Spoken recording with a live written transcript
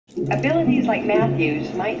Abilities like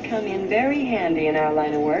Matthew's might come in very handy in our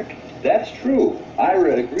line of work. That's true.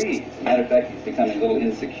 Ira agrees. As a matter of fact, he's becoming a little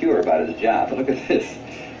insecure about his job. But look at this.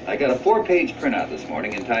 I got a 4-page printout this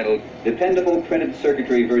morning entitled Dependable Printed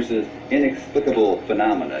Circuitry versus Inexplicable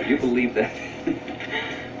Phenomena. You believe that?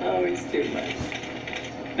 Oh, he's too much.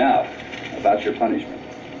 Now, about your punishment.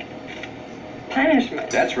 Punishment?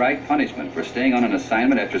 That's right, punishment for staying on an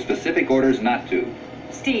assignment after specific orders not to.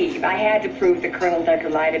 Steve, I had to prove that Colonel Decker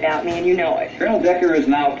lied about me, and you know it. Colonel Decker is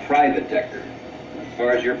now Private Decker. As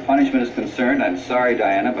far as your punishment is concerned, I'm sorry,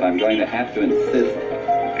 Diana, but I'm going to have to insist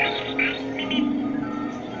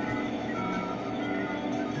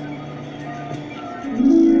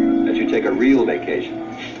that you take a real vacation.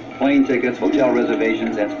 Plane tickets, hotel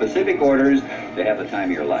reservations, and specific orders to have the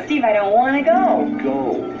time of your life. Steve, I don't want to go.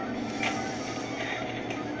 Go.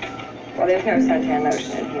 Well, there's no suntan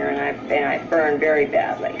lotion in here, and I burn very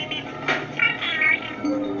badly.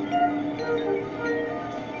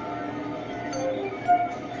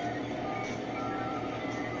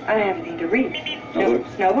 I don't have anything to read. No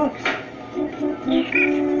books? No books.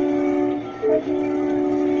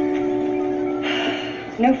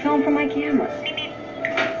 No film for my camera.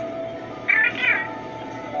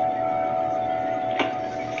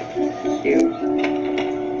 Cute.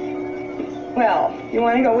 Well, you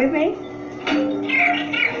want to go with me?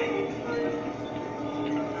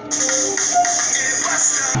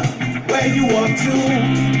 Where you up to?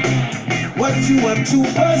 What you up to,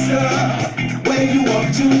 Buster? Where you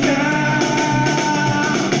up to now?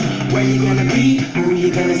 Where you gonna be? Who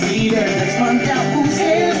you gonna see there? Let's find out who's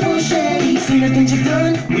here, who's shady. See the things you've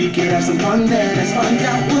done? We can have some fun there. Let's find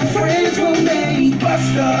out what friends will make.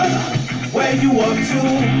 Buster, where you up to?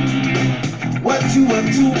 What you up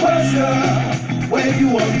to, Buster? Where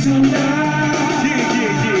you up to now?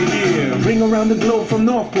 Yeah. Ring around the globe from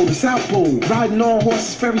North Pole to South Pole. Riding on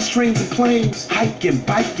horses, ferries, trains, and planes. Hiking,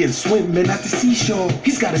 biking, swimming at the seashore.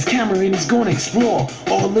 He's got his camera and he's gonna explore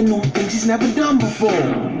all the new things he's never done before.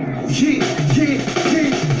 Yeah.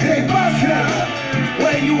 Hey, Buster,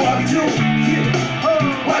 where you up to?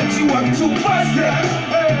 Yeah. What you up to, Buster?